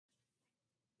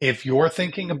If you're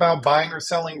thinking about buying or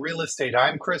selling real estate,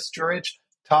 I'm Chris Jurich,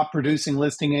 top producing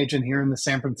listing agent here in the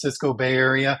San Francisco Bay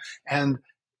Area. And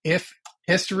if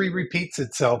history repeats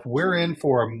itself, we're in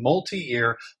for a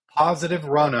multi-year positive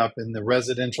run-up in the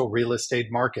residential real estate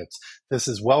markets. This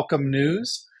is welcome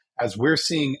news as we're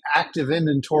seeing active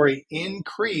inventory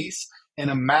increase in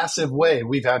a massive way.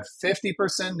 We've had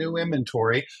 50% new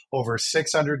inventory, over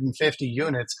 650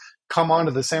 units, come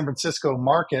onto the San Francisco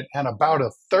market, and about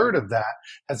a third of that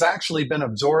has actually been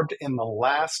absorbed in the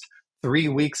last 3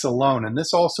 weeks alone. And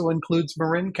this also includes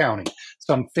Marin County.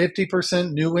 Some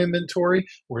 50% new inventory.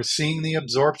 We're seeing the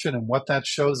absorption, and what that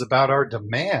shows about our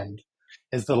demand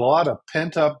is that a lot of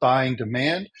pent up buying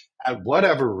demand at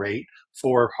whatever rate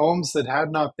for homes that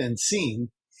had not been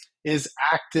seen is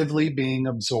actively being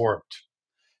absorbed.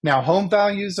 Now, home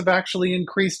values have actually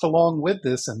increased along with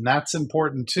this, and that's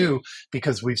important too,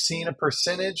 because we've seen a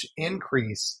percentage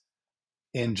increase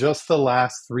in just the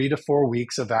last 3 to 4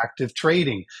 weeks of active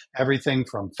trading. Everything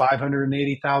from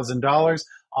 $580,000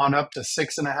 on up to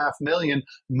 $6.5 million,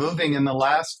 moving in the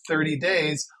last 30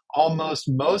 days. Almost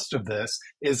most of this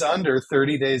is under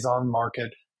 30 days on market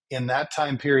in that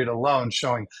time period alone,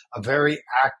 showing a very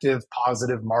active,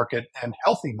 positive market and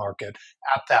healthy market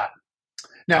at that.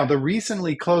 Now, the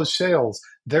recently closed sales,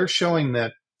 they're showing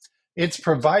that it's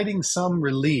providing some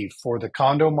relief for the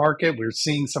condo market. We're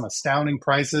seeing some astounding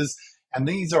prices, and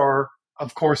these are,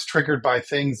 of course, triggered by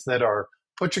things that are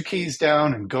put your keys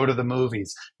down and go to the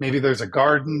movies. Maybe there's a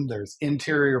garden, there's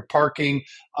interior parking,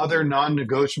 other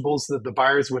non-negotiables that the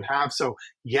buyers would have. So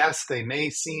yes, they may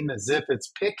seem as if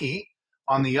it's picky.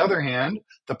 On the other hand,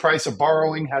 the price of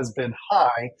borrowing has been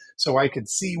high, so I could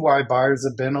see why buyers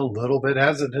have been a little bit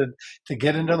hesitant to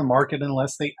get into the market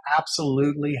unless they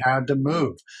absolutely had to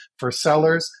move. For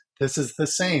sellers, this is the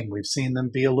same. We've seen them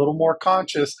be a little more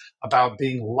conscious about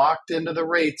being locked into the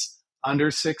rates under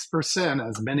 6%,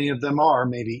 as many of them are,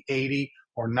 maybe 80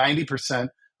 or 90%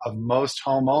 of most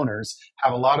homeowners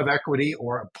have a lot of equity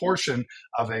or a portion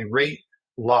of a rate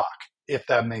lock, if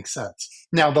that makes sense.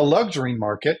 Now, the luxury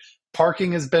market,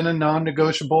 parking has been a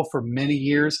non-negotiable for many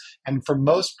years and for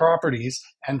most properties.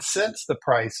 And since the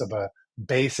price of a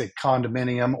basic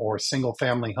condominium or single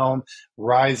family home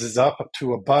rises up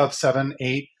to above $7,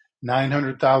 $8,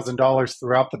 $900,000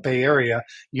 throughout the Bay Area,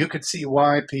 you could see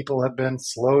why people have been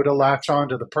slow to latch on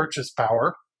to the purchase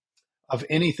power of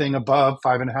anything above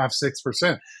 5.5%,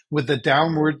 6%. With the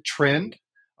downward trend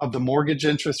of the mortgage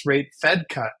interest rate Fed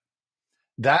cut,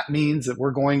 that means that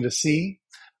we're going to see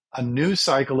a new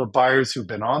cycle of buyers who've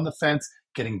been on the fence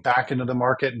getting back into the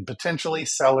market, and potentially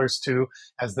sellers too,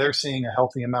 as they're seeing a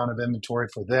healthy amount of inventory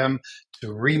for them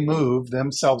to remove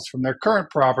themselves from their current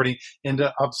property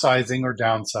into upsizing or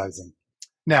downsizing.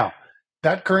 Now,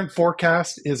 that current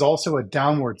forecast is also a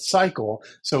downward cycle,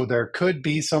 so there could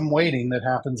be some waiting that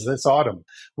happens this autumn.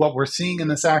 What we're seeing in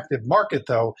this active market,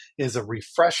 though, is a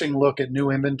refreshing look at new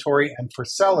inventory. And for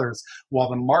sellers, while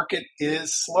the market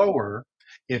is slower,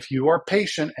 if you are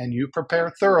patient and you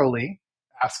prepare thoroughly,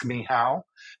 ask me how,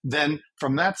 then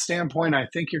from that standpoint, I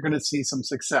think you're going to see some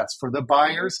success. For the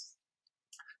buyers,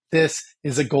 this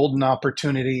is a golden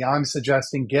opportunity. I'm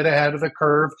suggesting get ahead of the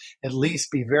curve, at least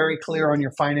be very clear on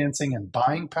your financing and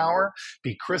buying power,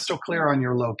 be crystal clear on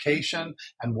your location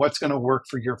and what's going to work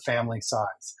for your family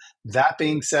size. That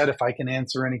being said, if I can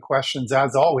answer any questions,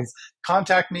 as always,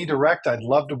 contact me direct. I'd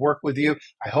love to work with you.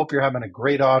 I hope you're having a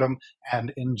great autumn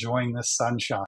and enjoying the sunshine.